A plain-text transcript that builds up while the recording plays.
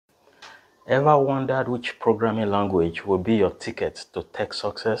Ever wondered which programming language will be your ticket to tech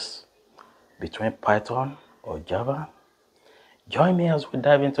success between Python or Java? Join me as we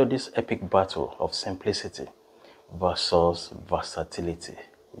dive into this epic battle of simplicity versus versatility.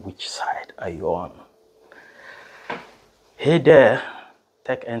 Which side are you on? Hey there,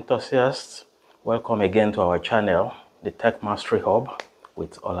 tech enthusiasts. Welcome again to our channel, the Tech Mastery Hub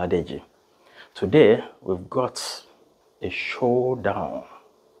with Oladeji. Today, we've got a showdown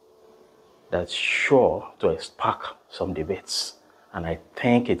that's sure to spark some debates. And I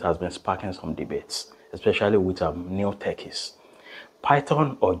think it has been sparking some debates, especially with new techies.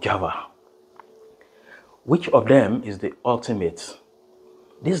 Python or Java? Which of them is the ultimate?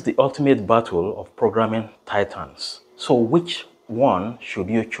 This is the ultimate battle of programming titans. So which one should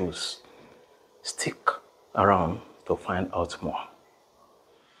you choose? Stick around to find out more.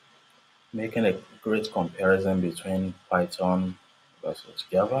 Making a great comparison between Python versus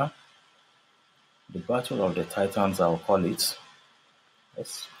Java. The battle of the titans, I'll call it.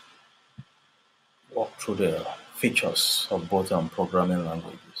 Let's walk through the features of both programming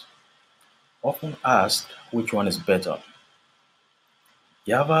languages. Often asked which one is better.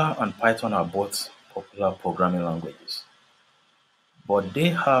 Java and Python are both popular programming languages, but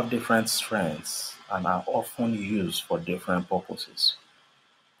they have different strengths and are often used for different purposes.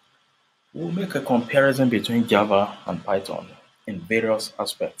 We'll make a comparison between Java and Python in various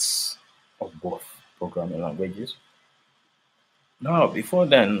aspects of both programming languages. Now, before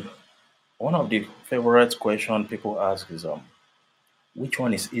then, one of the favorite questions people ask is which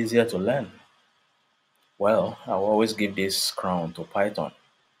one is easier to learn? Well, I'll always give this crown to Python.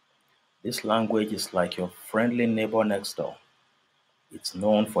 This language is like your friendly neighbor next door. It's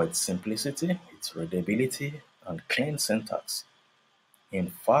known for its simplicity, its readability, and clean syntax.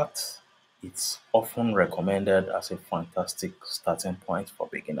 In fact, it's often recommended as a fantastic starting point for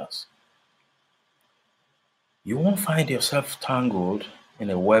beginners. You won't find yourself tangled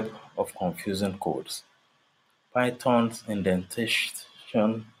in a web of confusing codes. Python's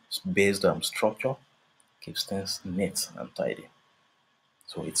indentation-based structure keeps things neat and tidy.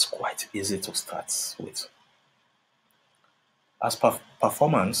 So it's quite easy to start with. As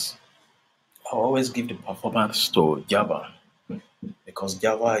performance, I always give the performance to Java because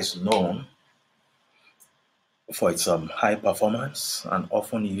Java is known for its high performance and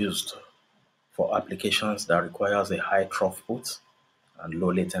often used for applications that requires a high throughput and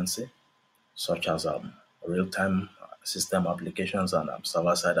low latency, such as real-time system applications and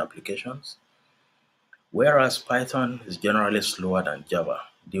server-side applications. Whereas Python is generally slower than Java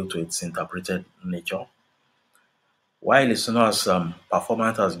due to its interpreted nature. While it's not as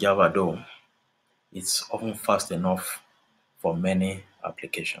performant as Java though, it's often fast enough for many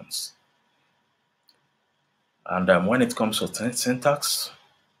applications. And when it comes to syntax,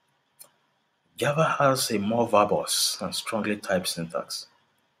 Java has a more verbose and strongly typed syntax,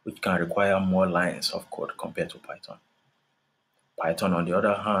 which can require more lines of code compared to Python. Python, on the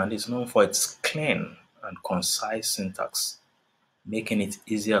other hand, is known for its clean and concise syntax, making it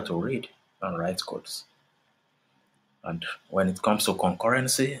easier to read and write codes. And when it comes to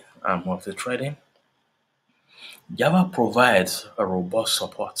concurrency and multi-threading, Java provides a robust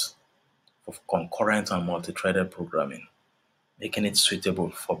support for concurrent and multi-threaded programming, making it suitable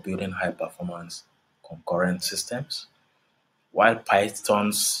for building high-performance concurrent systems, while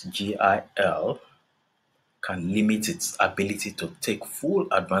Python's GIL can limit its ability to take full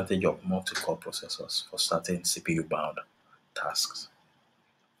advantage of multi-core processors for certain CPU-bound tasks.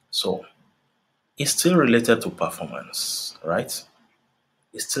 So it's still related to performance, right?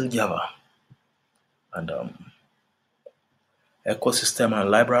 It's still Java. And ecosystem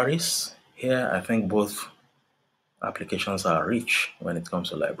and libraries, here I think both applications are rich when it comes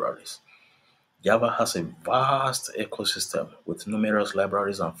to libraries. Java has a vast ecosystem with numerous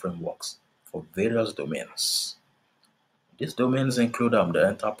libraries and frameworks for various domains. These domains include the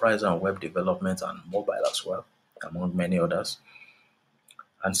enterprise and web development and mobile as well, among many others.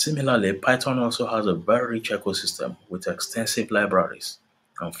 And similarly, Python also has a very rich ecosystem with extensive libraries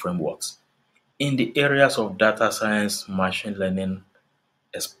and frameworks in the areas of data science, machine learning,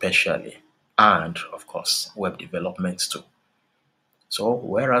 especially, and of course, web development too. So,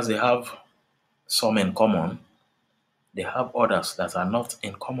 whereas they have some in common, they have others that are not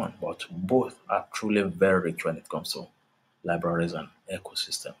in common, but both are truly very rich when it comes to libraries and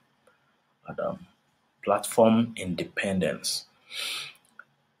ecosystem. And platform independence.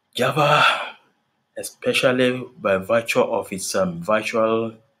 Java, especially by virtue of its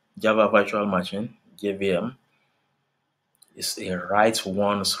virtual Java Virtual Machine (JVM), is a write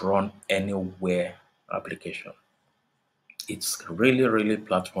once, run anywhere application. It's really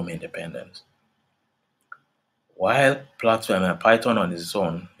platform independent. While platform Python on its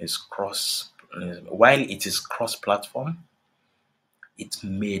own is while it is cross-platform, it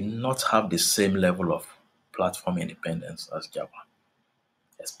may not have the same level of platform independence as Java,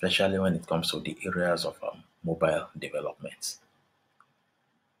 especially when it comes to the areas of mobile development.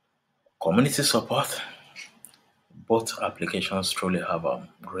 Community support. Both applications truly have a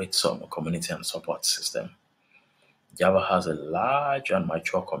great community and support system. Java has a large and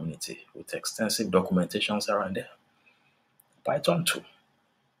mature community with extensive documentations around there. Python too,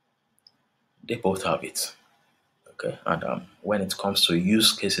 they both have it. Okay, and when it comes to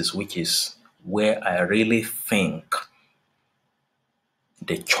use cases, which is where I really think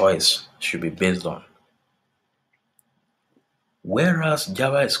the choice should be based on. Whereas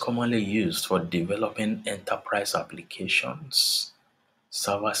Java is commonly used for developing enterprise applications,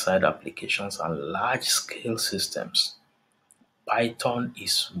 server-side applications, and large-scale systems, Python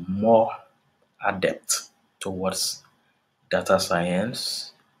is more adept towards data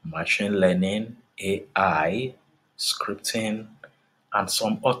science, machine learning, AI, scripting, and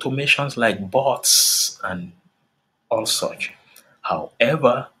some automations like bots and all such.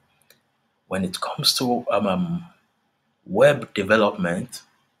 However, when it comes to web development,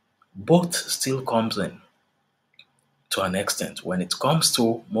 both still comes in to an extent. When it comes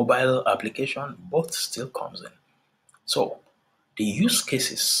to mobile application, both still comes in. So the use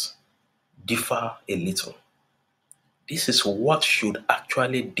cases differ a little. This is what should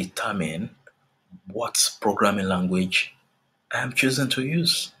actually determine what programming language I am choosing to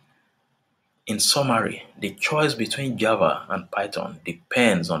use. In summary, the choice between Java and Python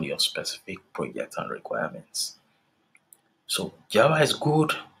depends on your specific project and requirements. So Java is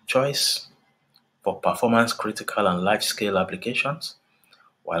good choice for performance critical and large scale applications,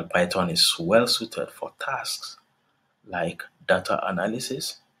 while Python is well suited for tasks like data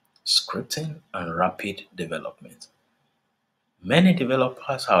analysis, scripting, and rapid development. Many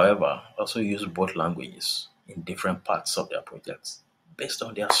developers, however, also use both languages in different parts of their projects based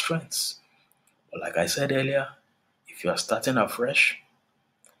on their strengths. But like I said earlier, if you are starting afresh,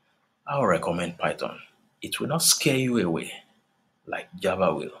 I would recommend Python. It will not scare you away like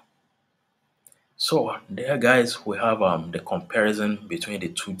Java will. So there guys, we have the comparison between the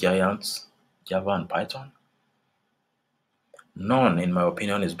two giants, Java and Python. None, in my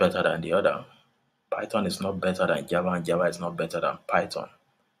opinion, is better than the other. Python is not better than Java and Java is not better than Python.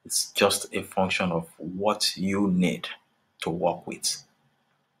 It's just a function of what you need to work with.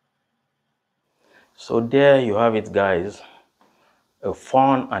 So there you have it guys, a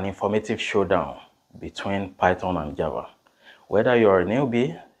fun and informative showdown between Python and Java. Whether you're a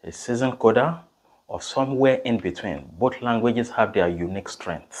newbie, a seasoned coder, or somewhere in between, both languages have their unique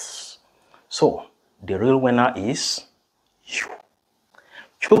strengths. So the real winner is you.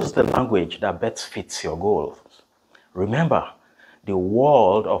 Choose the language that best fits your goals. Remember, the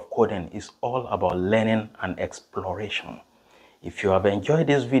world of coding is all about learning and exploration. If you have enjoyed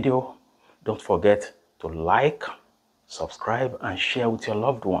this video, don't forget to like, subscribe, and share with your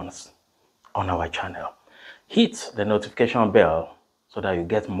loved ones on our channel. Hit the notification bell so that you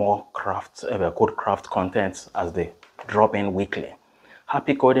get more code craft contents as they drop in weekly.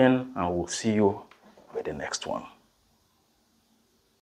 Happy coding, and we'll see you with the next one.